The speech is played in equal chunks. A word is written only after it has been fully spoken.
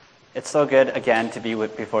It's so good, again, to be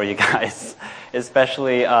before you guys.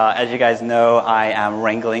 Especially, as you guys know, I am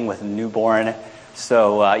wrangling with a newborn.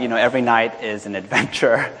 So, every night is an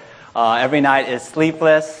adventure. Every night is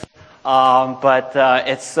sleepless. But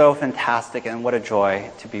it's so fantastic, and what a joy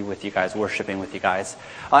to be with you guys, worshiping with you guys.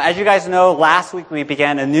 As you guys know, last week we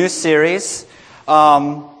began a new series.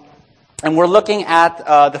 And we're looking at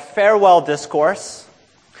the Farewell Discourse.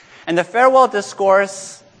 And the Farewell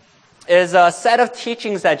Discourse is a set of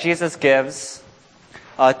teachings that Jesus gives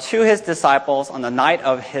to his disciples on the night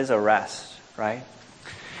of his arrest, right?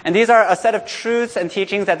 And these are a set of truths and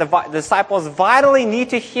teachings that the disciples vitally need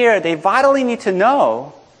to hear, they vitally need to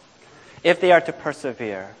know if they are to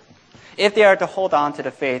persevere, if they are to hold on to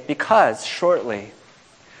the faith, because shortly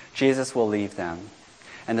Jesus will leave them,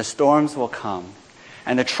 and the storms will come,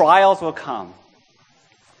 and the trials will come.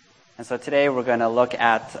 And so today we're going to look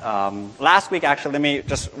at, last week actually, let me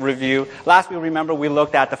just review. Last week, remember, we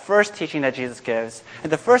looked at the first teaching that Jesus gives.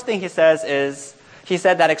 And the first thing he says is, he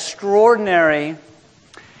said that extraordinary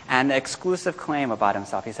and exclusive claim about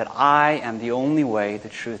himself. He said, I am the only way, the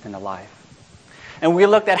truth, and the life. And we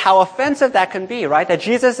looked at how offensive that can be, right? That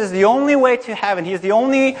Jesus is the only way to heaven. He's the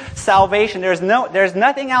only salvation. There's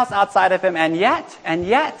nothing else outside of him. And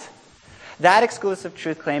yet, that exclusive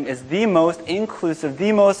truth claim is the most inclusive,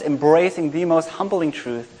 the most embracing, the most humbling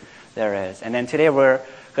truth there is. And then today we're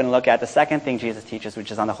going to look at the second thing Jesus teaches, which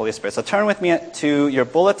is on the Holy Spirit. So turn with me to your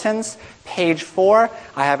bulletins, page 4.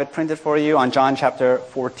 I have it printed for you on John chapter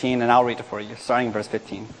 14, and I'll read it for you, starting in verse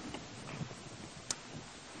 15.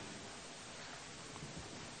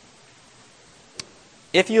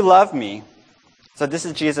 If you love me, so this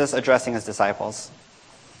is Jesus addressing his disciples.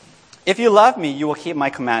 If you love me, you will keep my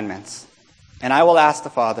commandments. And I will ask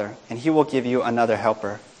the Father, and he will give you another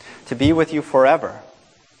helper to be with you forever,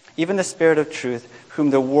 even the Spirit of truth,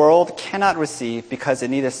 whom the world cannot receive because it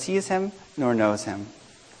neither sees him nor knows him.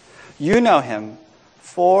 You know him,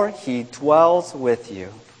 for he dwells with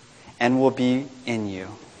you and will be in you.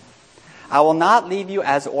 I will not leave you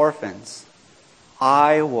as orphans.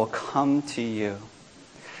 I will come to you.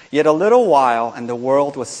 Yet a little while, and the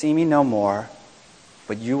world will see me no more,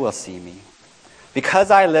 but you will see me.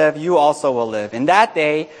 Because I live, you also will live. In that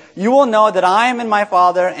day, you will know that I am in my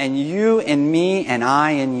Father, and you in me, and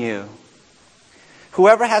I in you.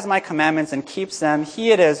 Whoever has my commandments and keeps them,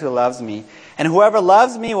 he it is who loves me. And whoever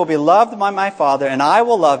loves me will be loved by my Father, and I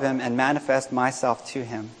will love him and manifest myself to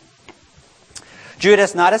him.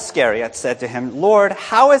 Judas, not Iscariot, said to him, Lord,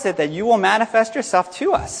 how is it that you will manifest yourself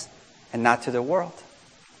to us and not to the world?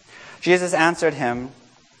 Jesus answered him,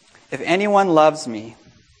 if anyone loves me,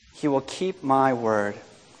 he will keep my word,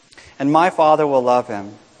 and my Father will love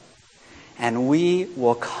him, and we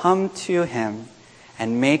will come to him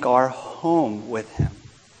and make our home with him.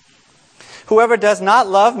 Whoever does not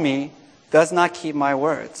love me does not keep my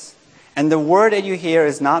words, and the word that you hear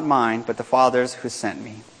is not mine, but the Father's who sent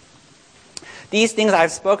me. These things I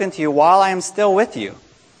have spoken to you while I am still with you.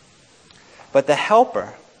 But the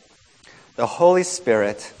Helper, the Holy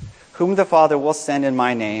Spirit, whom the Father will send in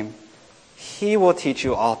my name, he will teach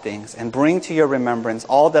you all things and bring to your remembrance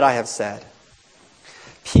all that I have said.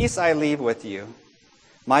 Peace I leave with you.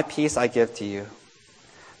 My peace I give to you.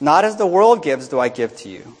 Not as the world gives do I give to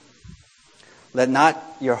you. Let not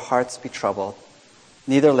your hearts be troubled,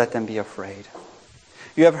 neither let them be afraid.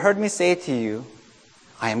 You have heard me say to you,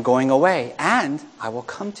 I am going away, and I will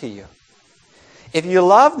come to you. If you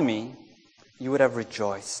loved me, you would have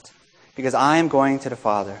rejoiced, because I am going to the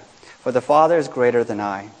Father, for the Father is greater than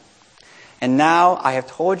I. And now I have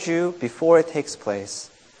told you before it takes place,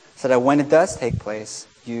 so that when it does take place,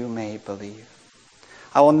 you may believe.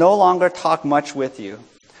 I will no longer talk much with you,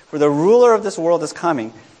 for the ruler of this world is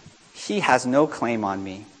coming. He has no claim on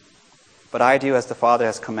me, but I do as the Father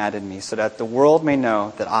has commanded me, so that the world may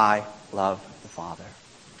know that I love the Father.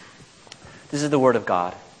 This is the word of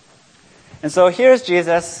God. And so here's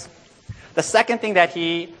Jesus. The second thing that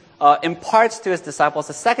he imparts to his disciples,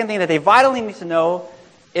 the second thing that they vitally need to know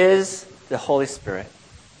is the Holy Spirit.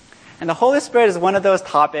 And the Holy Spirit is one of those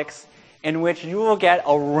topics in which you will get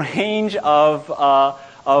a range of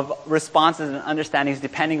responses and understandings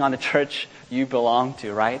depending on the church you belong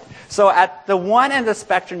to, right? So at the one end of the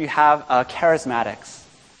spectrum, you have charismatics.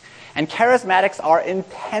 And charismatics are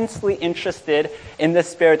intensely interested in the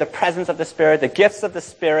Spirit, the presence of the Spirit, the gifts of the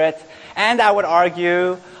Spirit. And I would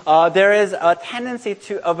argue there is a tendency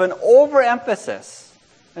of an overemphasis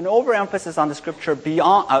on the Scripture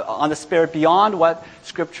on the Spirit beyond what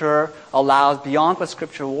Scripture allows, beyond what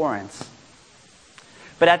Scripture warrants.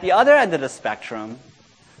 But at the other end of the spectrum,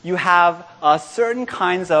 you have certain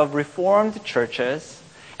kinds of Reformed churches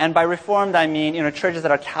And by Reformed, I mean, churches that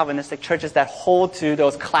are Calvinistic, churches that hold to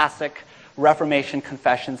those classic Reformation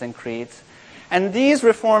confessions and creeds. And these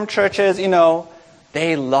Reformed churches,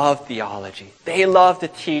 they love theology. They love to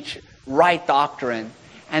teach right doctrine.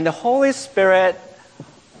 And the Holy Spirit,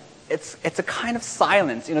 it's a kind of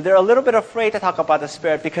silence. They're a little bit afraid to talk about the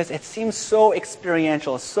Spirit because it seems so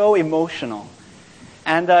experiential, so emotional.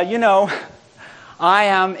 And, I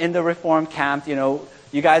am in the Reformed camp.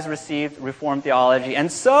 You guys received Reformed theology.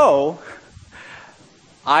 And so,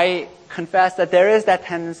 I confess that there is that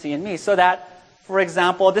tendency in me. So that, for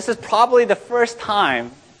example, this is probably the first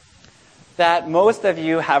time that most of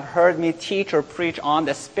you have heard me teach or preach on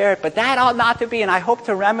the Spirit, but that ought not to be, and I hope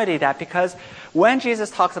to remedy that, because when Jesus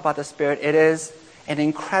talks about the Spirit, it is an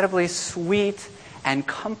incredibly sweet and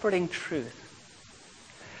comforting truth.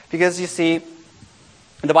 Because you see,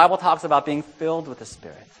 the Bible talks about being filled with the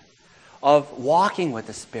Spirit, of walking with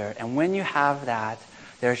the Spirit, and when you have that,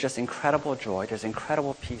 there's just incredible joy, there's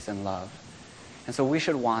incredible peace and love. And so we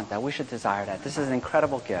should want that, we should desire that. This is an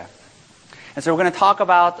incredible gift. And so we're going to talk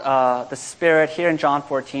about the Spirit here in John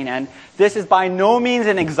 14. And this is by no means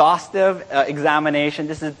an exhaustive examination.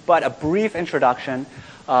 This is but a brief introduction.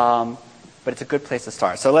 But it's a good place to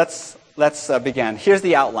start. So let's begin. Here's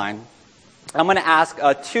the outline. I'm going to ask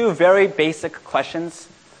two very basic questions.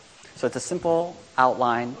 So it's a simple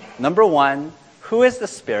outline. Number one, who is the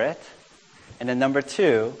Spirit? And then number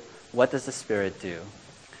two, what does the Spirit do?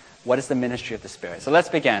 What is the ministry of the Spirit? So let's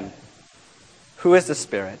begin. Who is the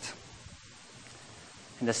Spirit?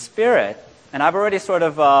 And the Spirit, and I've already sort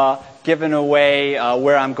of given away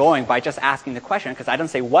where I'm going by just asking the question, because I don't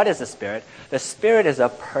say what is the Spirit. The Spirit is a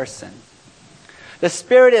person. The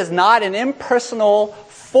Spirit is not an impersonal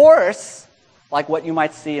force like what you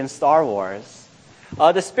might see in Star Wars.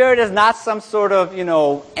 The Spirit is not some sort of,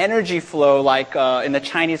 energy flow like in the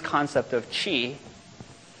Chinese concept of qi.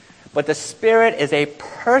 But the Spirit is a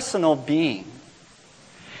personal being.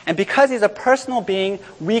 And because He's a personal being,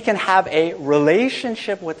 we can have a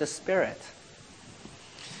relationship with the Spirit.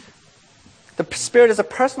 The Spirit is a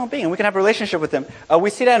personal being, and we can have a relationship with Him. We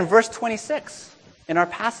see that in verse 26 in our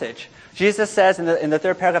passage. Jesus says in the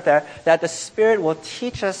third paragraph there that the Spirit will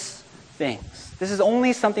teach us things. This is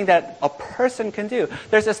only something that a person can do.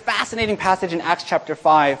 There's this fascinating passage in Acts chapter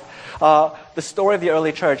 5, the story of the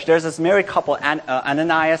early church. There's this married couple,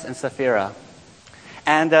 Ananias and Sapphira.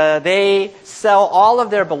 And they sell all of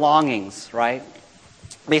their belongings, right?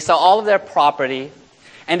 They sell all of their property,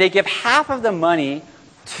 and they give half of the money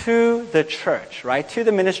to the church, right? To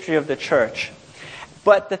the ministry of the church.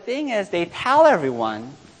 But the thing is, they tell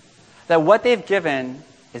everyone that what they've given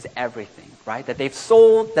is everything, right? That they've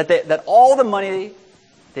sold, that all the money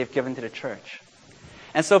they've given to the church.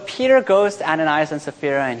 And so Peter goes to Ananias and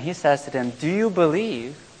Sapphira, and he says to them, "Do you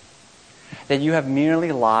believe that you have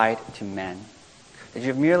merely lied to men? That you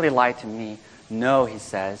have merely lied to me?" "No," he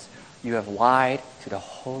says, "you have lied to the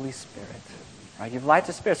Holy Spirit." Right? You've lied to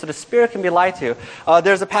the Spirit. So the Spirit can be lied to.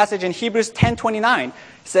 There's a passage in Hebrews 10:29.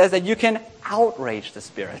 It says that you can outrage the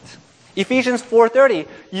Spirit. Ephesians 4:30,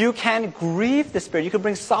 you can grieve the Spirit. You can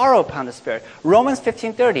bring sorrow upon the Spirit. Romans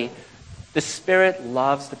 15:30, the Spirit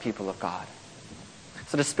loves the people of God.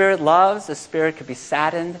 So the Spirit loves, the Spirit can be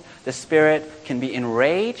saddened, the Spirit can be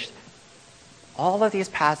enraged. All of these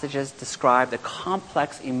passages describe the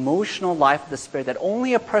complex emotional life of the Spirit that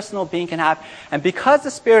only a personal being can have. And because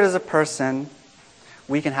the Spirit is a person,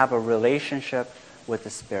 we can have a relationship with the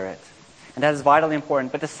Spirit. And that is vitally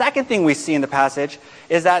important. But the second thing we see in the passage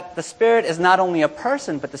is that the Spirit is not only a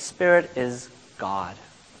person, but the Spirit is God.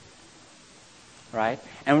 Right?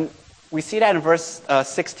 And we see that in verse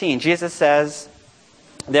 16. Jesus says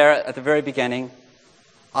there at the very beginning,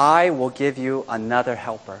 "I will give you another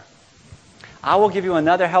helper." I will give you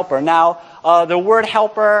another helper. Now, the word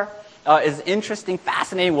helper is interesting,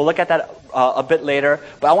 fascinating. We'll look at that a bit later.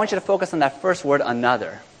 But I want you to focus on that first word,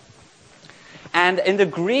 another. And in the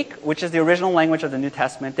Greek, which is the original language of the New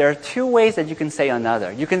Testament, there are two ways that you can say another.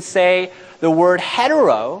 You can say the word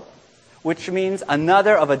hetero, which means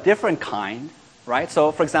another of a different kind, right?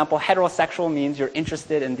 So, for example, heterosexual means you're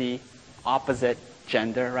interested in the opposite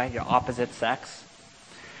gender, right? Your opposite sex.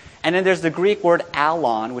 And then there's the Greek word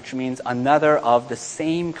alon, which means another of the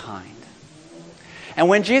same kind. And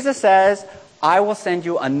when Jesus says, "I will send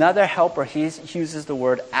you another helper," he uses the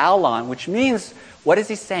word alon, which means, what is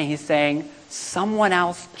he saying? He's saying, someone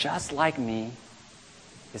else just like me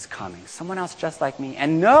is coming. Someone else just like me.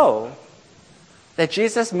 And know that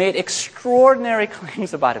Jesus made extraordinary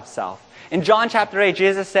claims about himself. In John chapter 8,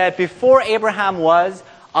 Jesus said, "Before Abraham was,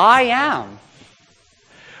 I am."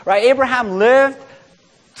 Right? Abraham lived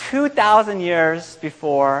 2,000 years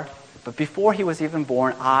before But before he was even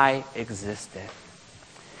born, I existed.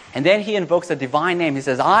 And then he invokes a divine name. He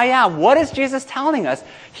says, I am. What is Jesus telling us?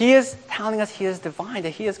 He is telling us he is divine, that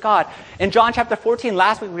he is God. In John chapter 14,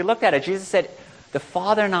 last week we looked at it. Jesus said, the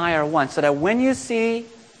Father and I are one, so that when you see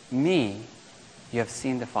me, you have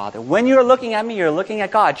seen the Father. When you're looking at me, you're looking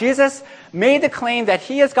at God. Jesus made the claim that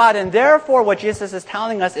he is God, and therefore what Jesus is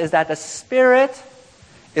telling us is that the Spirit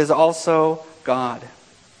is also God.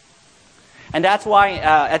 And that's why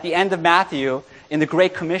at the end of Matthew, in the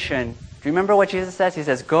Great Commission, do you remember what Jesus says? He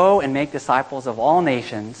says, go and make disciples of all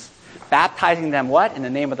nations, baptizing them what? In the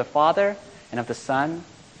name of the Father, and of the Son,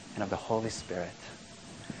 and of the Holy Spirit.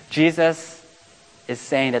 Jesus is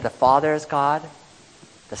saying that the Father is God,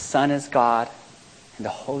 the Son is God, and the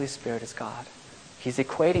Holy Spirit is God. He's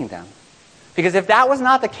equating them. Because if that was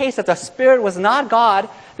not the case, that the Spirit was not God,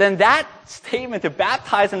 then that statement to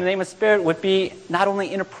baptize in the name of the Spirit would be not only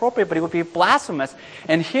inappropriate, but it would be blasphemous.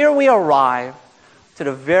 And here we arrive to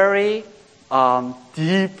the very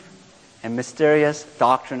deep and mysterious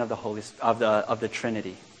doctrine of the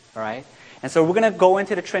Trinity. All right? And so we're going to go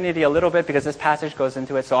into the Trinity a little bit because this passage goes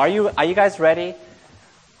into it. So are you guys ready?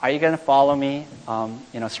 Are you going to follow me?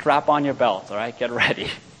 Strap on your belts, all right? Get ready.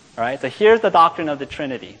 All right? So here's the doctrine of the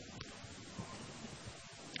Trinity.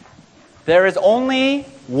 There is only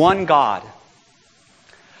one God.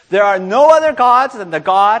 There are no other gods than the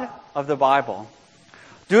God of the Bible.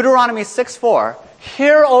 Deuteronomy 6:4,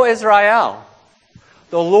 Hear, O Israel,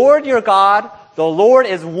 the Lord your God, the Lord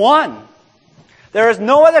is one. There is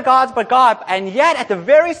no other gods but God, and yet at the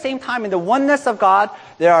very same time in the oneness of God,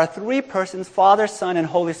 there are three persons, Father, Son, and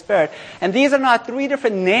Holy Spirit. And these are not three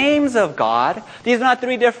different names of God. These are not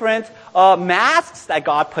three different masks that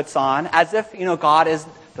God puts on, as if, God is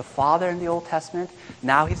the Father in the Old Testament,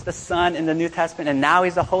 now he's the Son in the New Testament, and now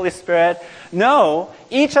he's the Holy Spirit. No,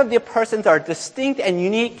 each of the persons are distinct and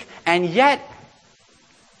unique, and yet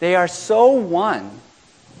they are so one.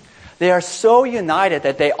 They are so united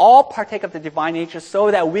that they all partake of the divine nature so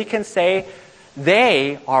that we can say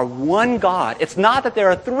they are one God. It's not that there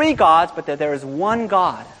are three gods, but that there is one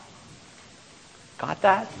God. Got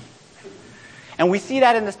that? And we see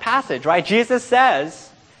that in this passage, right? Jesus says,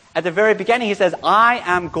 at the very beginning, he says, I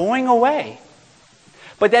am going away.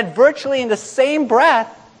 But then virtually in the same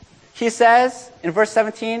breath, he says, in verse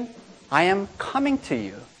 17, I am coming to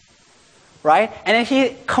you. Right? And then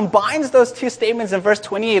he combines those two statements in verse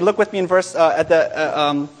 28. Look with me in verse in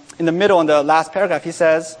the middle, in the last paragraph. He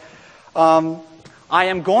says, I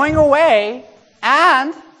am going away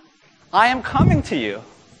and I am coming to you.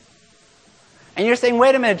 And you're saying,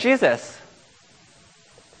 wait a minute, Jesus,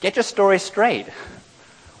 get your story straight.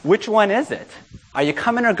 Which one is it? Are you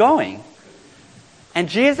coming or going? And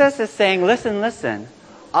Jesus is saying, listen,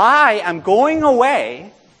 I am going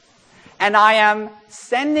away and I am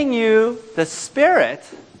sending you the Spirit,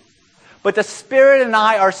 but the Spirit and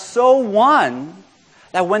I are so one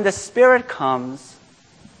that when the Spirit comes,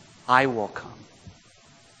 I will come.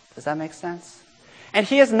 Does that make sense? And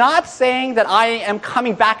he is not saying that I am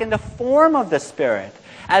coming back in the form of the Spirit,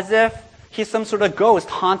 as if he's some sort of ghost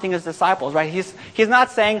haunting his disciples, right? He's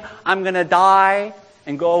not saying, I'm going to die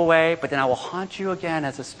and go away, but then I will haunt you again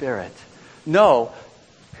as a Spirit. No,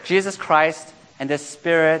 Jesus Christ and the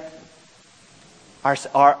Spirit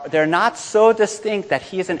they're not so distinct that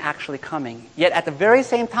he isn't actually coming. Yet at the very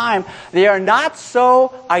same time, they are not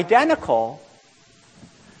so identical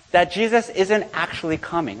that Jesus isn't actually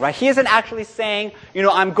coming, right? He isn't actually saying,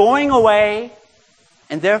 I'm going away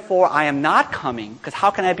and therefore I am not coming, because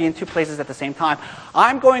how can I be in two places at the same time?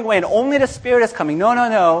 I'm going away and only the Spirit is coming.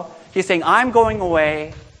 No. He's saying, I'm going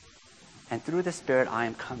away and through the Spirit I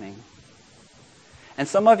am coming. And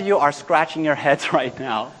some of you are scratching your heads right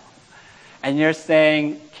now. And you're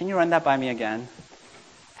saying, can you run that by me again?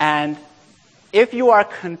 And if you are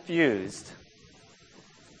confused,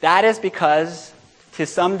 that is because, to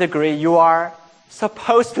some degree, you are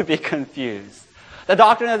supposed to be confused. The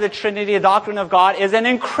doctrine of the Trinity, the doctrine of God, is an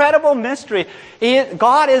incredible mystery.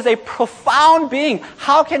 God is a profound being.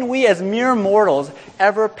 How can we as mere mortals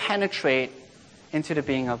ever penetrate into the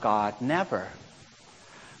being of God? Never.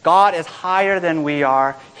 God is higher than we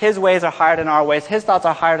are. His ways are higher than our ways. His thoughts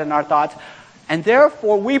are higher than our thoughts. And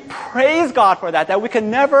therefore, we praise God for that we can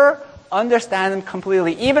never understand Him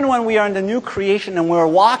completely. Even when we are in the new creation and we're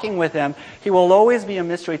walking with Him, He will always be a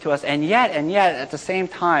mystery to us. And yet, at the same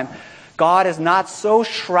time, God is not so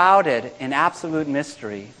shrouded in absolute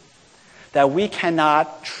mystery that we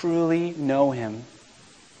cannot truly know Him,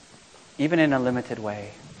 even in a limited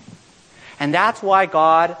way. And that's why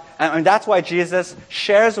that's why Jesus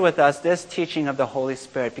shares with us this teaching of the Holy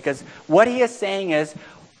Spirit. Because what He is saying is,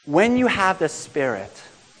 when you have the Spirit,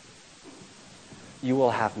 you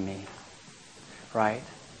will have me. Right?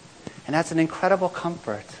 And that's an incredible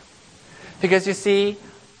comfort. Because you see,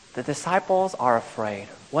 the disciples are afraid.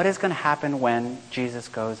 What is going to happen when Jesus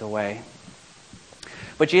goes away?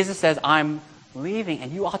 But Jesus says, I'm leaving,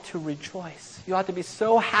 and you ought to rejoice. You ought to be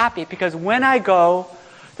so happy, because when I go,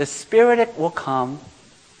 the Spirit will come,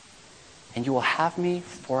 and you will have me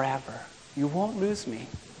forever. You won't lose me.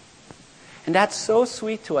 And that's so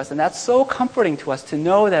sweet to us, and that's so comforting to us to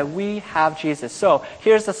know that we have Jesus. So,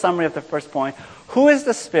 here's the summary of the first point. Who is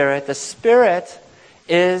the Spirit? The Spirit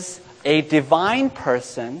is a divine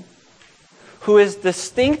person who is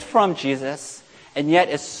distinct from Jesus and yet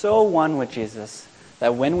is so one with Jesus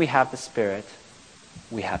that when we have the Spirit,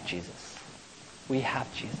 we have Jesus. We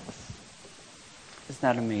have Jesus. Isn't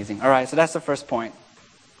that amazing? All right, so that's the first point.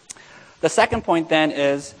 The second point then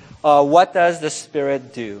is, what does the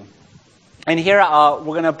Spirit do? And here we're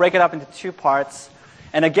going to break it up into two parts.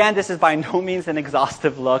 And again, this is by no means an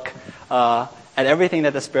exhaustive look at everything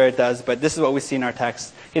that the Spirit does, but this is what we see in our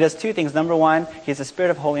text. He does two things. Number one, He's the Spirit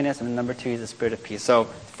of holiness, and number two, He's the Spirit of peace. So,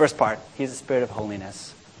 first part, He's the Spirit of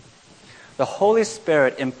holiness. The Holy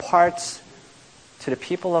Spirit imparts to the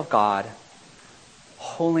people of God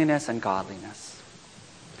holiness and godliness.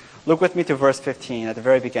 Look with me to verse 15. At the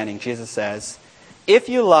very beginning, Jesus says, "If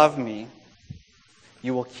you love me,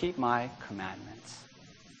 you will keep my commandments."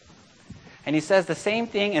 And He says the same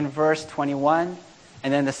thing in verse 21,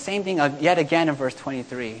 and then the same thing yet again in verse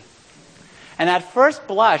 23. And at first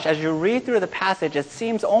blush, as you read through the passage, it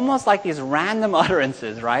seems almost like these random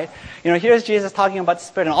utterances, right? You know, here's Jesus talking about the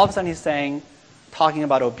Spirit, and all of a sudden He's talking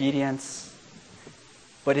about obedience.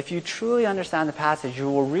 But if you truly understand the passage, you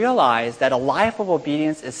will realize that a life of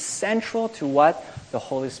obedience is central to what the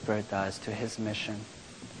Holy Spirit does, to His mission.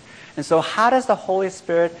 And so how does the Holy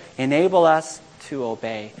Spirit enable us to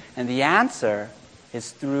obey? And the answer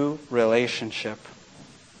is through relationship.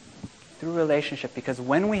 Through relationship, because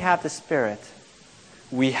when we have the Spirit,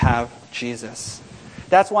 we have Jesus.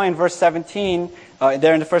 That's why in verse 17,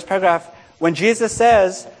 there in the first paragraph, when Jesus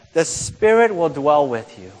says, the Spirit will dwell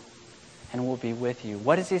with you and will be with you.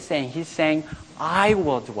 What is He saying? He's saying, I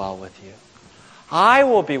will dwell with you. I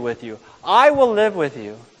will be with you. I will live with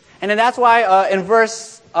you. And then that's why in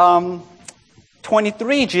verse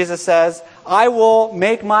 23, Jesus says, I will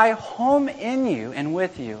make my home in you and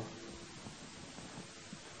with you.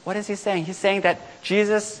 What is He saying? He's saying that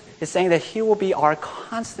Jesus is saying that He will be our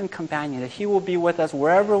constant companion, that He will be with us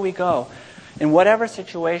wherever we go. In whatever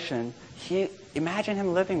situation, imagine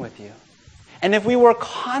Him living with you. And if we were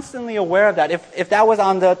constantly aware of that, if that was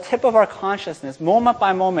on the tip of our consciousness, moment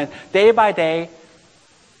by moment, day by day,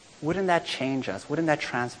 wouldn't that change us? Wouldn't that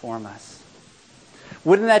transform us?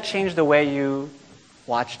 Wouldn't that change the way you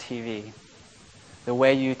watch TV? The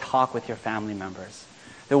way you talk with your family members?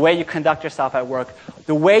 The way you conduct yourself at work?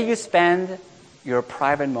 The way you spend your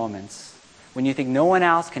private moments when you think no one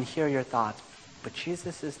else can hear your thoughts, but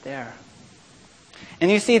Jesus is there.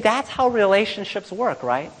 And you see, that's how relationships work,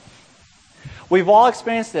 right? We've all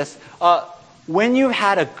experienced this. When you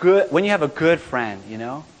have a good friend, you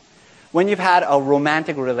know, when you've had a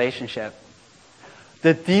romantic relationship,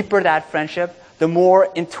 the deeper that friendship, the more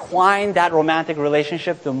entwined that romantic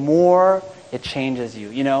relationship, the more it changes you.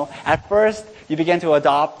 You know, at first you begin to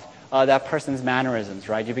adopt that person's mannerisms,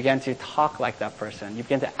 right? You begin to talk like that person. You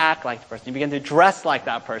begin to act like the person. You begin to dress like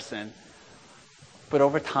that person. But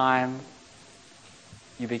over time,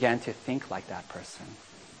 you begin to think like that person.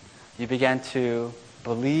 You begin to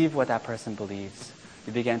believe what that person believes.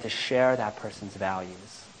 You begin to share that person's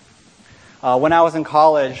values. When I was in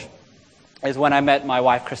college is when I met my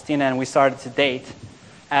wife, Christina, and we started to date.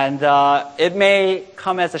 And it may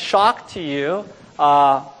come as a shock to you,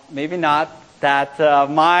 maybe not, that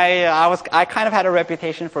I kind of had a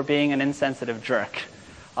reputation for being an insensitive jerk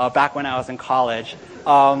back when I was in college.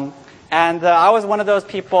 And I was one of those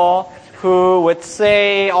people who would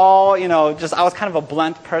say I was kind of a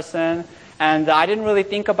blunt person, and I didn't really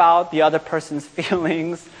think about the other person's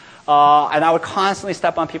feelings, and I would constantly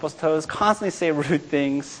step on people's toes, constantly say rude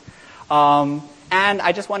things. And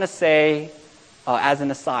I just want to say, as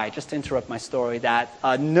an aside, just to interrupt my story, that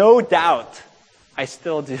no doubt I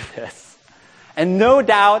still do this. And no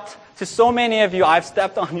doubt, to so many of you, I've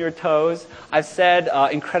stepped on your toes. I've said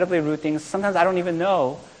incredibly rude things. Sometimes I don't even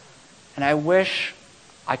know. And I wish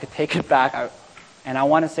I could take it back. And I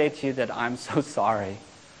want to say to you that I'm so sorry.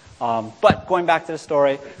 But going back to the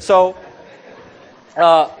story. So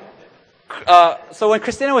when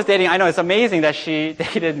Christina was dating, I know it's amazing that she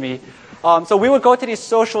dated me. So we would go to these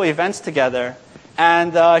social events together.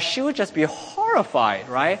 And she would just be horrified,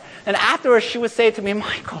 right? And afterwards, she would say to me,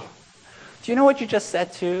 Michael, do you know what you just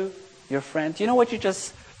said to your friend, do you know what you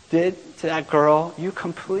just did to that girl? You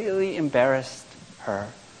completely embarrassed her.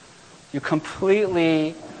 You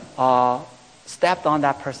completely stepped on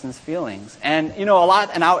that person's feelings. And, a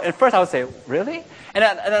lot, and at first I would say, really? And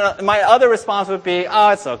then my other response would be, oh,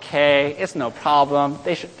 it's okay. It's no problem.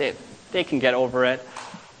 They can get over it.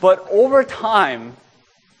 But over time,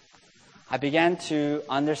 I began to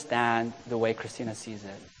understand the way Christina sees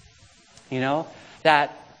it.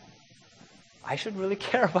 That I should really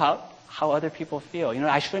care about how other people feel.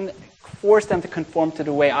 I shouldn't force them to conform to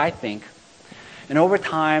the way I think. And over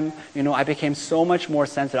time, I became so much more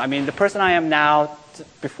sensitive. I mean, the person I am now,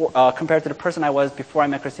 compared to the person I was before I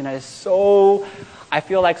met Christina, I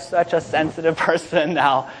feel like such a sensitive person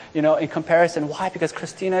now, in comparison. Why? Because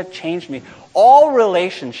Christina changed me. All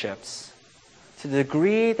relationships, to the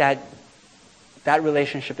degree that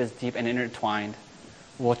relationship is deep and intertwined,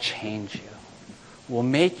 will change you, will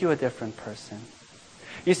make you a different person.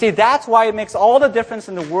 You see, that's why it makes all the difference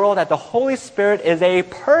in the world that the Holy Spirit is a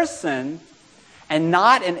person and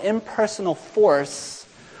not an impersonal force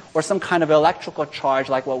or some kind of electrical charge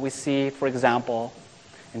like what we see, for example,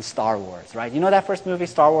 in Star Wars, right? You know that first movie,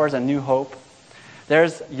 Star Wars, A New Hope?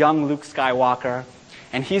 There's young Luke Skywalker,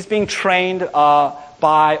 and he's being trained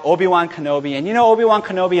by Obi-Wan Kenobi. And Obi-Wan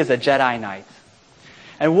Kenobi is a Jedi Knight.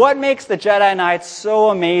 And what makes the Jedi Knights so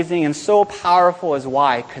amazing and so powerful is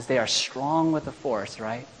why? Because they are strong with the Force,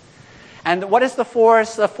 right? And what is the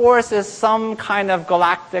Force? The Force is some kind of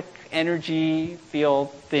galactic energy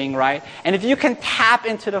field thing, right? And if you can tap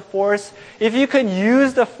into the Force, if you can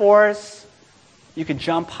use the Force, you can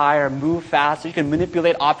jump higher, move faster, you can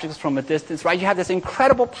manipulate objects from a distance, right? You have this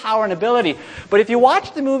incredible power and ability. But if you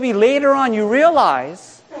watch the movie later on, you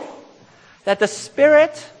realize that the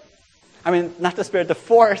Force,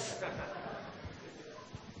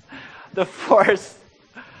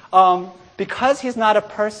 because he's not a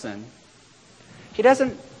person,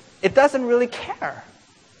 it doesn't really care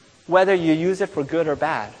whether you use it for good or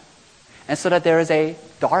bad. And so that there is a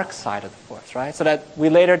dark side of the Force, right? So that we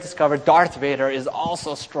later discover Darth Vader is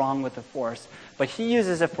also strong with the Force, but he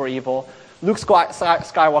uses it for evil. Luke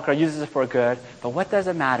Skywalker uses it for good, but what does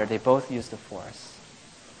it matter? They both use the Force.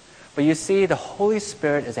 But you see, the Holy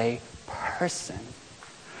Spirit is a person.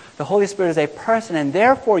 The Holy Spirit is a person, and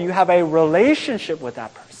therefore you have a relationship with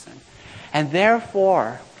that person. And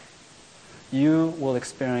therefore, you will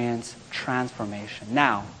experience transformation.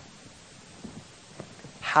 Now,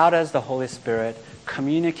 how does the Holy Spirit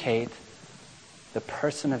communicate the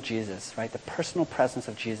person of Jesus, right? The personal presence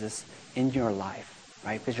of Jesus in your life,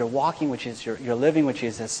 right? Because you're walking with Jesus, you're living with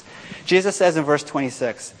Jesus. Jesus says in verse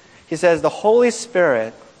 26, he says, the Holy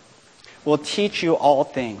Spirit will teach you all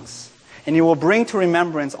things, and he will bring to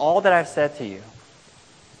remembrance all that I've said to you.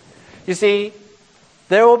 You see,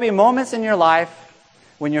 there will be moments in your life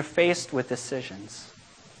when you're faced with decisions.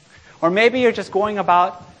 Or maybe you're just going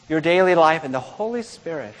about your daily life, and the Holy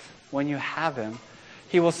Spirit, when you have him,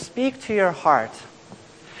 he will speak to your heart.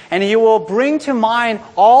 And he will bring to mind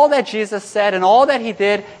all that Jesus said and all that he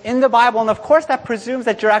did in the Bible. And of course, that presumes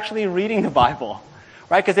that you're actually reading the Bible,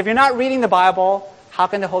 right? Because if you're not reading the Bible, how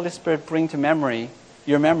can the Holy Spirit bring to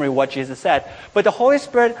your memory what Jesus said? But the Holy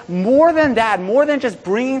Spirit, more than that, more than just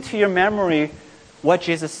bringing to your memory what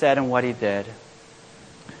Jesus said and what he did,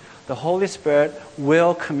 the Holy Spirit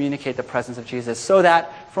will communicate the presence of Jesus. So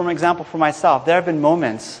that, for example, for myself, there have been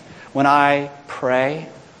moments when I pray,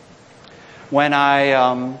 when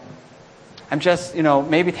I'm just,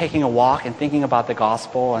 maybe taking a walk and thinking about the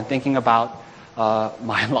gospel and thinking about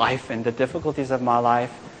my life and the difficulties of my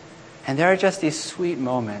life. And there are just these sweet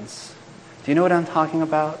moments. Do you know what I'm talking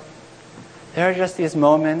about? There are just these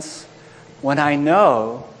moments when I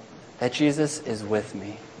know that Jesus is with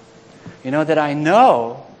me. That I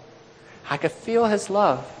know I could feel his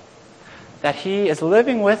love, that he is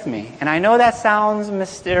living with me. And I know that sounds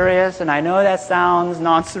mysterious, and I know that sounds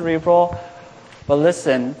non-cerebral, but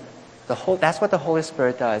listen, that's what the Holy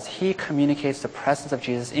Spirit does. He communicates the presence of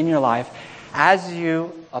Jesus in your life as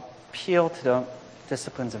you appeal to the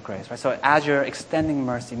disciplines of grace, right? So as you're extending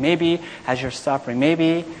mercy, maybe as you're suffering,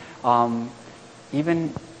 maybe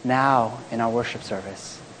even now in our worship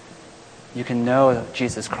service, you can know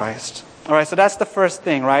Jesus Christ. All right, so that's the first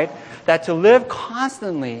thing, right? That to live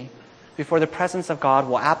constantly before the presence of God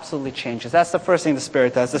will absolutely change us. That's the first thing the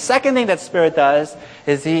Spirit does. The second thing that the Spirit does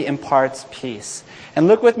is he imparts peace. And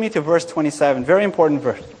look with me to verse 27, very important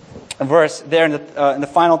verse there in the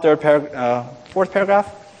final fourth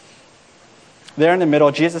paragraph. There in the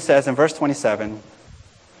middle, Jesus says in verse 27,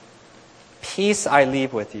 peace I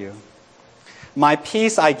leave with you. My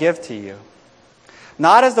peace I give to you.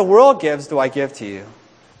 Not as the world gives do I give to you.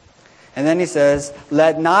 And then he says,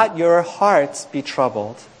 let not your hearts be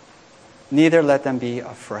troubled, neither let them be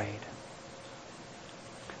afraid.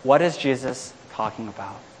 What is Jesus talking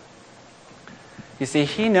about? You see,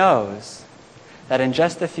 he knows that in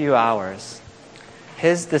just a few hours,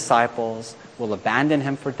 his disciples will abandon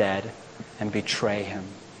him for dead and betray him.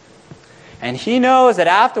 And he knows that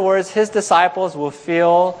afterwards, his disciples will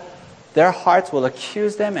feel their hearts will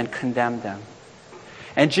accuse them and condemn them.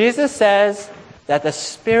 And Jesus says that the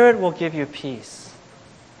Spirit will give you peace.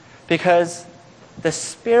 Because the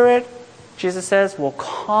Spirit, Jesus says, will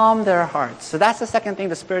calm their hearts. So that's the second thing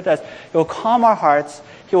the Spirit does. He will calm our hearts.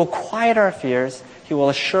 He will quiet our fears. He will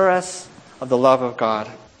assure us of the love of God.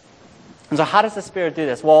 And so how does the Spirit do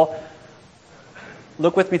this? Well,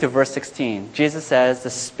 look with me to verse 16. Jesus says,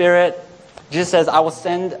 Jesus says, I will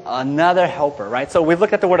send another helper, right? So we've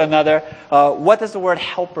looked at the word another. What does the word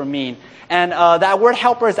helper mean? And that word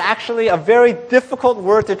helper is actually a very difficult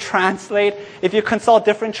word to translate. If you consult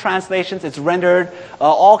different translations, it's rendered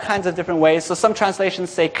all kinds of different ways. So some translations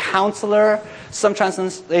say counselor. Some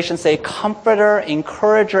translations say comforter,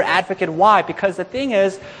 encourager, advocate. Why? Because the thing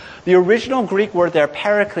is, the original Greek word there,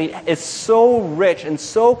 paraclete, is so rich and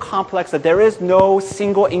so complex that there is no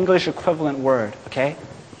single English equivalent word, okay?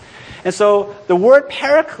 And so the word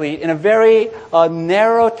paraclete, in a very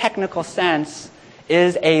narrow technical sense,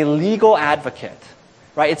 is a legal advocate,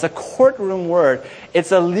 right? It's a courtroom word.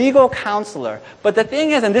 It's a legal counselor. But the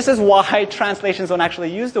thing is, and this is why translations don't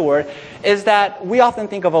actually use the word, is that we often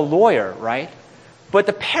think of a lawyer, right? But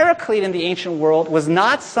the paraclete in the ancient world was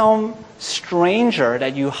not some stranger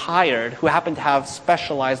that you hired who happened to have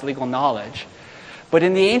specialized legal knowledge. But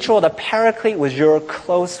in the ancient world, a paraclete was your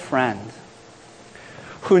close friend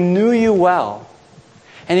who knew you well,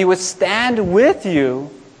 and he would stand with you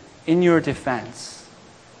in your defense.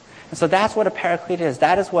 And so that's what a paraclete is.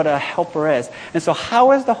 That is what a helper is. And so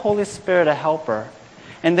how is the Holy Spirit a helper?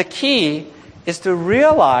 And the key is to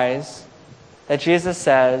realize that Jesus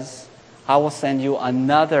says, I will send you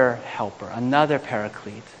another helper, another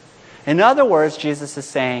paraclete. In other words, Jesus is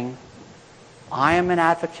saying, I am an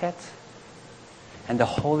advocate, and the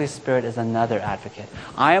Holy Spirit is another advocate.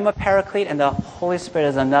 I am a paraclete, and the Holy Spirit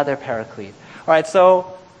is another paraclete. All right,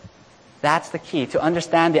 so that's the key. To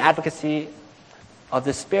understand the advocacy of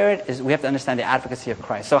the Spirit, is we have to understand the advocacy of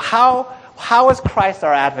Christ. So how is Christ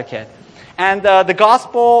our advocate? And the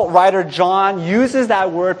gospel writer John uses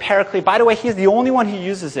that word paraclete. By the way, he's the only one who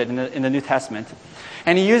uses it in the New Testament.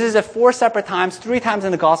 And he uses it 4 separate times, 3 times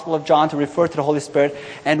in the Gospel of John to refer to the Holy Spirit,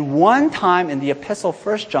 and 1 time in the Epistle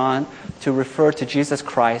 1 John to refer to Jesus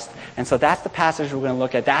Christ. And so that's the passage we're going to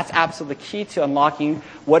look at. That's absolutely key to unlocking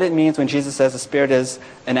what it means when Jesus says the Spirit is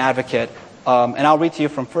an advocate. And I'll read to you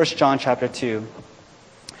from 1 John chapter 2.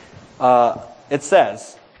 It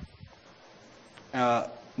says,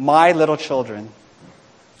 my little children,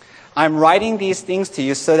 I'm writing these things to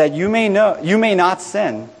you so that you may not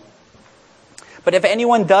sin. But if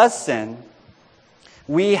anyone does sin,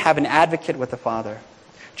 we have an advocate with the Father,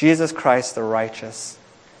 Jesus Christ the righteous.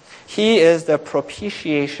 He is the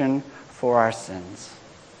propitiation for our sins.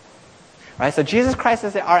 Right? So Jesus Christ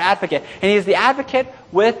is our advocate, and He's the advocate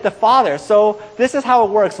with the Father. So this is how it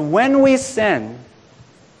works. When we sin,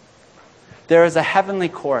 there is a heavenly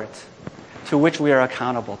court to which we are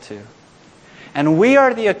accountable to. And we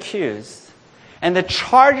are the accused. And the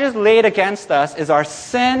charges laid against us is our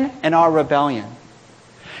sin and our rebellion.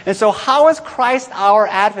 And so how is Christ our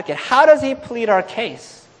advocate? How does He plead our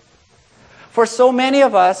case? For so many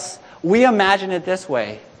of us, we imagine it this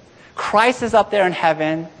way. Christ is up there in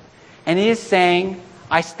heaven, and He is saying,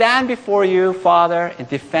 I stand before you, Father, in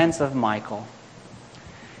defense of Michael.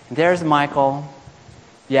 And there's Michael.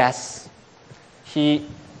 Yes, can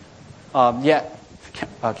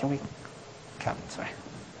we? Sorry.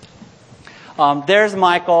 There's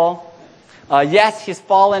Michael. Yes, he's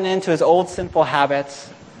fallen into his old sinful habits.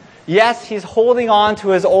 Yes, he's holding on to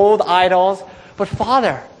his old idols. But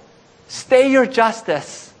Father, stay your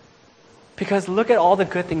justice. Because look at all the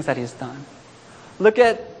good things that he's done. Look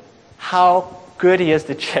at how good he is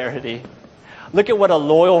to charity. Look at what a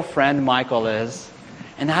loyal friend Michael is.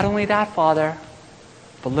 And not only that, Father,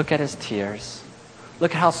 but look at his tears.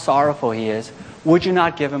 Look at how sorrowful he is. Would you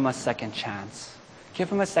not give him a second chance? Give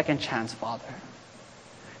him a second chance, Father.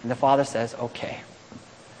 And the Father says, okay.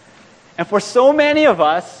 And for so many of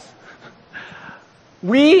us,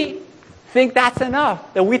 we think that's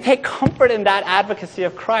enough, that we take comfort in that advocacy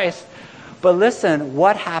of Christ. But listen,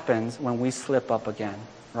 what happens when we slip up again,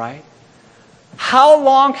 right? How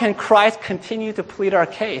long can Christ continue to plead our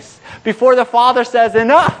case before the Father says,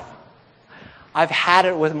 enough? I've had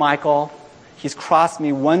it with Michael. He's crossed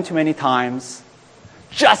me one too many times.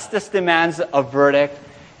 Justice demands a verdict,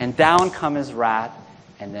 and down comes his wrath,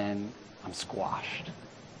 and then I'm squashed.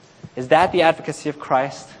 Is that the advocacy of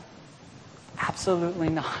Christ? Absolutely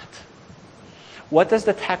not. What does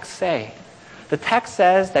the text say? The text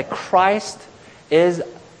says that Christ is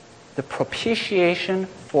the propitiation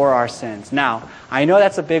for our sins. Now, I know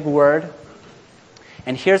that's a big word,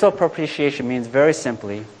 and here's what propitiation means very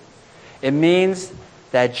simply. It means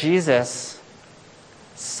that Jesus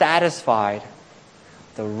satisfied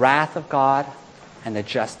the wrath of God and the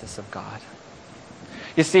justice of God.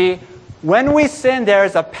 You see, when we sin, there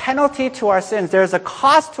is a penalty to our sins. There is a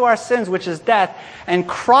cost to our sins, which is death. And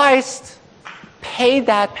Christ paid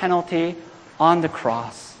that penalty on the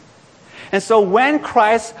cross. And so when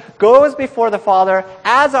Christ goes before the Father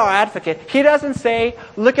as our advocate, He doesn't say,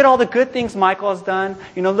 look at all the good things Michael has done.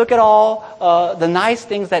 Look at all the nice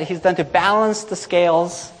things that he's done to balance the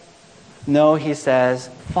scales. No, He says,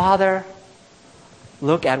 Father,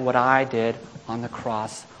 look at what I did on the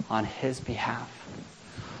cross on His behalf.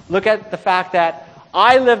 Look at the fact that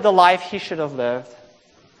I lived the life He should have lived,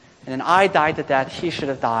 and then I died the death He should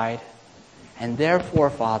have died, and therefore,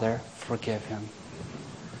 Father, forgive him.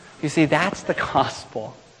 You see, that's the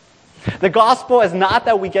gospel. The gospel is not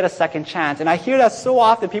that we get a second chance. And I hear that so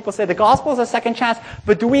often. People say the gospel is a second chance,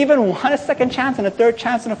 but do we even want a second chance and a third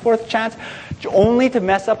chance and a fourth chance only to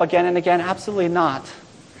mess up again and again? Absolutely not.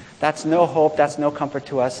 That's no hope. That's no comfort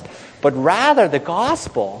to us. But rather, the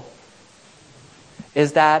gospel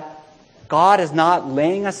is that God is not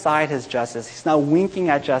laying aside His justice. He's not winking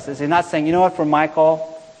at justice. He's not saying, you know what, for Michael,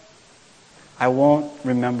 I won't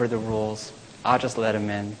remember the rules. I'll just let him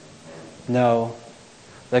in. No.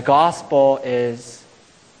 The gospel is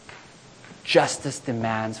justice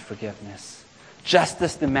demands forgiveness.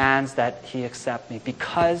 Justice demands that He accept me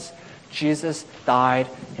because Jesus died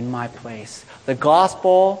in my place. The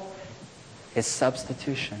gospel is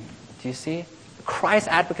substitution. Do you see? Christ's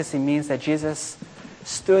advocacy means that Jesus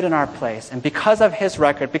stood in our place. And because of His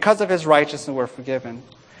record, because of His righteousness, we're forgiven.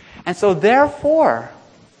 And so therefore,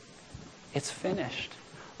 it's finished.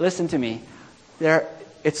 Listen to me.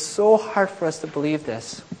 It's so hard for us to believe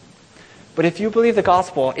this. But if you believe the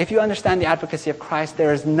gospel, if you understand the advocacy of Christ,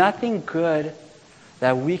 there is nothing good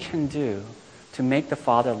that we can do to make the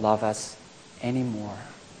Father love us any more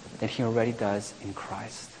than He already does in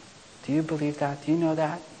Christ. Do you believe that? Do you know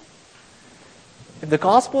that? If the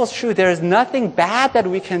gospel is true, there is nothing bad that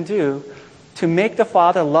we can do to make the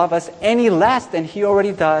Father love us any less than He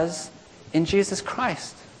already does in Jesus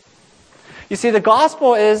Christ. You see, the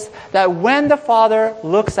gospel is that when the Father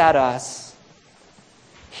looks at us,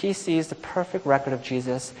 He sees the perfect record of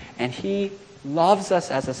Jesus, and He loves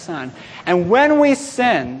us as a son. And when we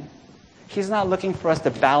sin, He's not looking for us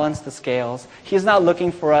to balance the scales. He's not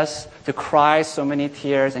looking for us to cry so many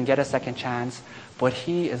tears and get a second chance. But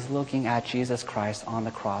He is looking at Jesus Christ on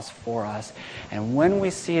the cross for us. And when we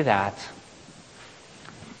see that,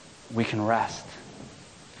 we can rest.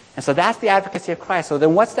 And so that's the advocacy of Christ. So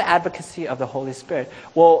then what's the advocacy of the Holy Spirit?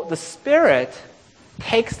 Well, the Spirit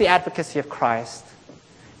takes the advocacy of Christ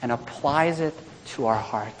and applies it to our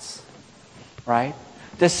hearts. Right?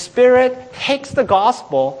 The Spirit takes the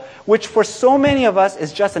gospel, which for so many of us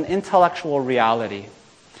is just an intellectual reality.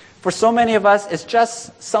 For so many of us, it's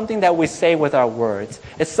just something that we say with our words.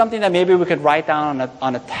 It's something that maybe we could write down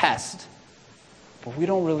on a test. But we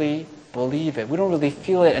don't really believe it. We don't really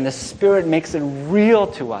feel it. And the Spirit makes it real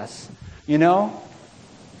to us. You know?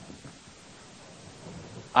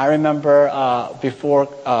 I remember before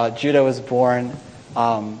Judah was born,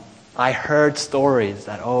 I heard stories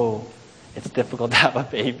that, it's difficult to have a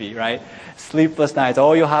baby, right? Sleepless nights.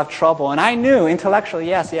 You'll have trouble. And I knew intellectually,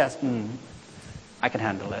 yes, I can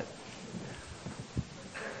handle it.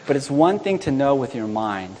 But it's one thing to know with your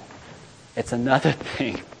mind. It's another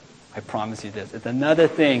thing, I promise you this, it's another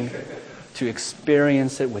thing to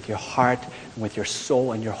experience it with your heart, and with your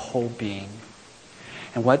soul, and your whole being.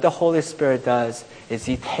 And what the Holy Spirit does is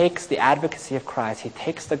He takes the advocacy of Christ, He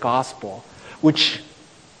takes the gospel, which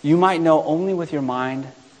you might know only with your mind,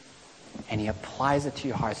 and He applies it to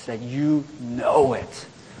your heart so that you know it.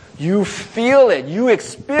 You feel it. You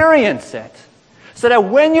experience it. So that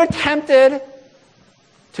when you're tempted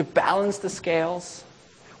to balance the scales,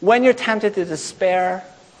 when you're tempted to despair,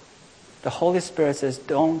 the Holy Spirit says,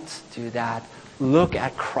 don't do that. Look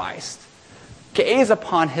at Christ. Gaze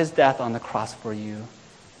upon His death on the cross for you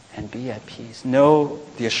and be at peace. Know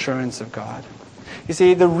the assurance of God. You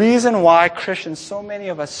see, the reason why Christians, so many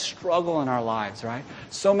of us struggle in our lives, right?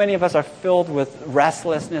 So many of us are filled with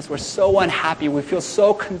restlessness. We're so unhappy. We feel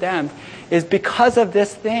so condemned, is because of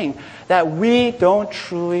this thing, that we don't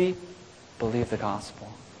truly believe the gospel.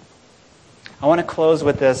 I want to close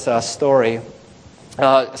with this story.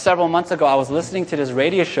 Several months ago, I was listening to this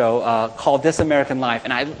radio show called This American Life,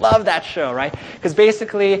 and I love that show, right? Because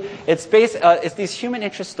basically, it's these human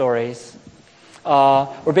interest stories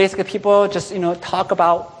where basically people just talk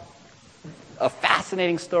about a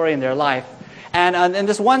fascinating story in their life. And in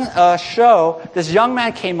this one show, this young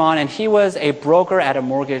man came on, and he was a broker at a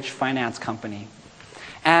mortgage finance company.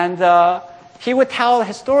 And he would tell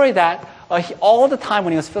his story that all the time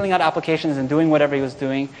when he was filling out applications and doing whatever he was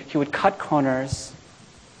doing, he would cut corners.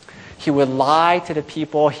 He would lie to the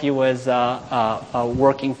people he was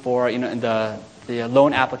working for, the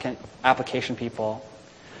loan application people.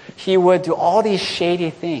 He would do all these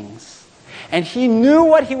shady things. And he knew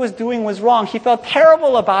what he was doing was wrong. He felt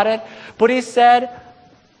terrible about it, but he said,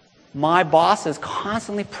 my bosses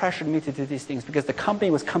constantly pressured me to do these things because the company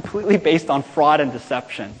was completely based on fraud and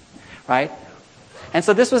deception, right? And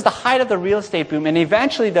so this was the height of the real estate boom, and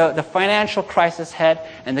eventually the financial crisis hit,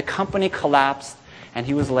 and the company collapsed, and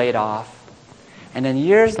he was laid off. And then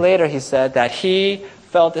years later, he said that he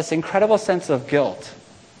felt this incredible sense of guilt.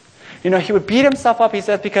 He would beat himself up, he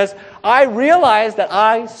said, because I realized that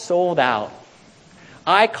I sold out.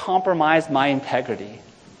 I compromised my integrity.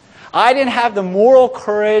 I didn't have the moral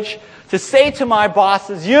courage to say to my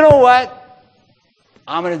bosses, you know what?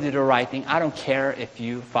 I'm going to do the right thing. I don't care if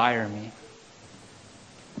you fire me.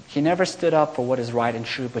 He never stood up for what is right and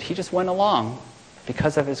true, but he just went along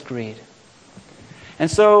because of his greed.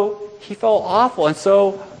 And so he felt awful. And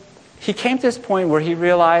so he came to this point where he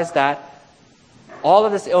realized that all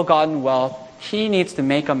of this ill-gotten wealth, he needs to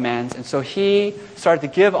make amends. And so he started to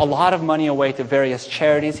give a lot of money away to various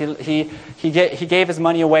charities. He gave his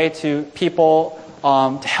money away to people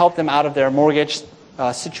to help them out of their mortgage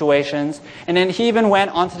situations. And then he even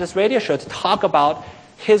went onto this radio show to talk about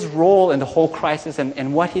his role in the whole crisis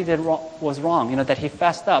and what he did was wrong, that he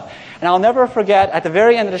fessed up. And I'll never forget, at the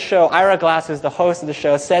very end of the show, Ira Glass, who's the host of the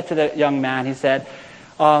show, said to the young man, he said,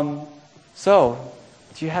 so,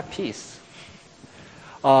 do you have peace?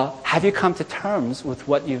 Have you come to terms with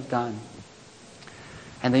what you've done?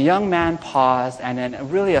 And the young man paused, and in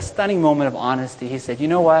really a stunning moment of honesty, he said, you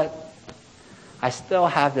know what? I still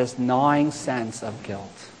have this gnawing sense of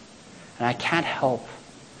guilt. And I can't help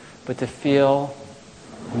but to feel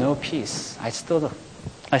no peace. I still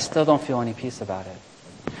don't feel any peace about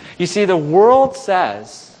it. You see, the world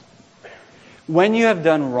says, when you have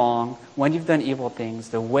done wrong, when you've done evil things,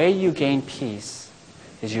 the way you gain peace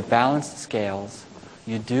is you balance the scales,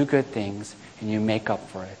 you do good things, and you make up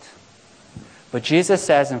for it. But Jesus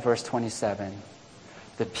says in verse 27,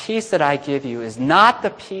 the peace that I give you is not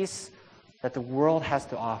the peace that the world has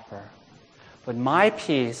to offer, but my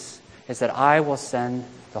peace is that I will send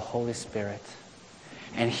the Holy Spirit.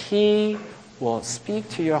 And He will speak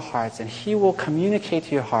to your hearts, and He will communicate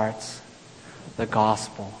to your hearts the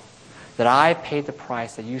gospel, that I paid the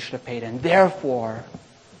price that you should have paid, and therefore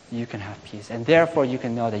you can have peace, and therefore you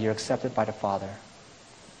can know that you're accepted by the Father.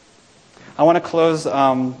 I want to close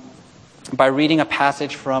by reading a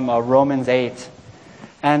passage from Romans 8.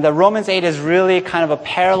 And Romans 8 is really kind of a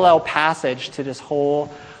parallel passage to this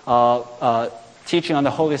whole teaching on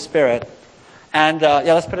the Holy Spirit. And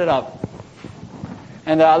let's put it up.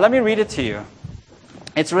 And let me read it to you.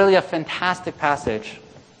 It's really a fantastic passage.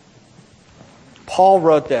 Paul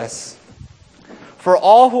wrote this, "For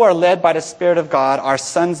all who are led by the Spirit of God are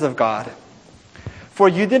sons of God. For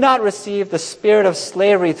you did not receive the spirit of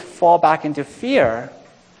slavery to fall back into fear,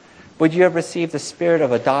 but you have received the spirit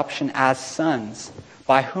of adoption as sons,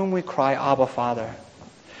 by whom we cry, Abba, Father.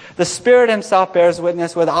 The Spirit Himself bears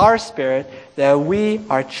witness with our spirit that we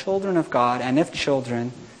are children of God, and if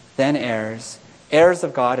children, then heirs, heirs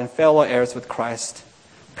of God and fellow heirs with Christ,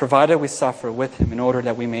 provided we suffer with Him in order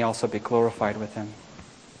that we may also be glorified with Him.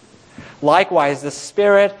 Likewise, the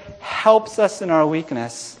Spirit helps us in our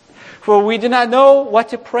weakness, for we do not know what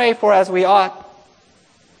to pray for as we ought,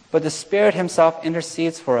 but the Spirit Himself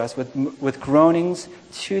intercedes for us with groanings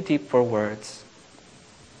too deep for words.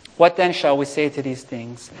 What then shall we say to these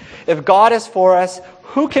things? If God is for us,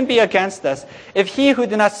 who can be against us? If He who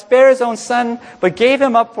did not spare His own Son, but gave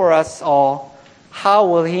Him up for us all, how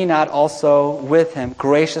will He not also with Him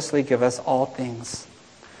graciously give us all things?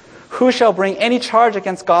 Who shall bring any charge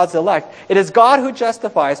against God's elect? It is God who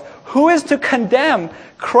justifies. Who is to condemn?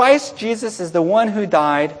 Christ Jesus is the one who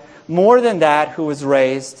died, more than that, who was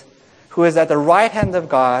raised, who is at the right hand of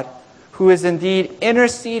God, who is indeed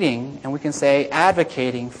interceding, and we can say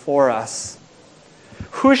advocating for us.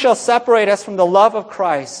 Who shall separate us from the love of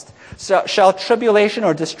Christ? Shall tribulation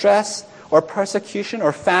or distress or persecution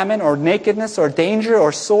or famine or nakedness or danger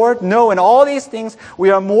or sword? No, in all these things we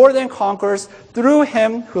are more than conquerors through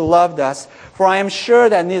him who loved us. For I am sure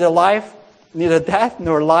that neither death,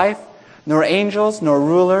 nor life, nor angels, nor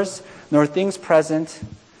rulers, nor things present,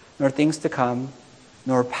 nor things to come,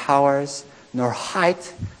 nor powers, nor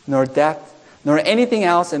height, nor depth, nor anything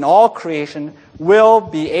else in all creation will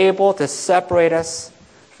be able to separate us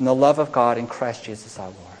from the love of God in Christ Jesus our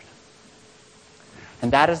Lord.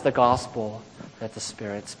 And that is the gospel that the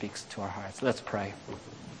Spirit speaks to our hearts. Let's pray.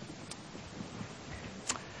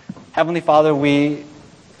 Heavenly Father, we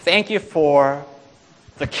thank you for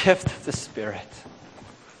the gift of the Spirit.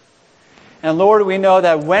 And Lord, we know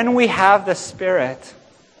that when we have the Spirit,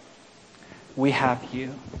 we have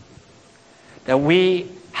you. That we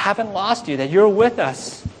haven't lost you, that you're with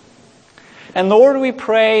us. And Lord, we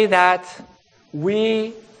pray that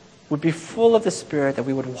we would be full of the Spirit, that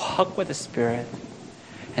we would walk with the Spirit,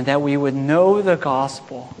 and that we would know the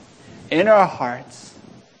gospel in our hearts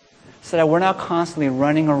so that we're not constantly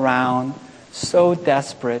running around so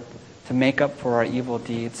desperate to make up for our evil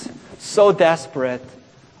deeds, so desperate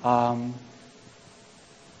to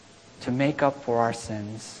make up for our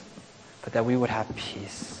sins, but that we would have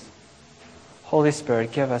peace. Holy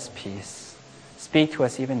Spirit, give us peace. Speak to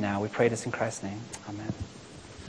us even now. We pray this in Christ's name. Amen.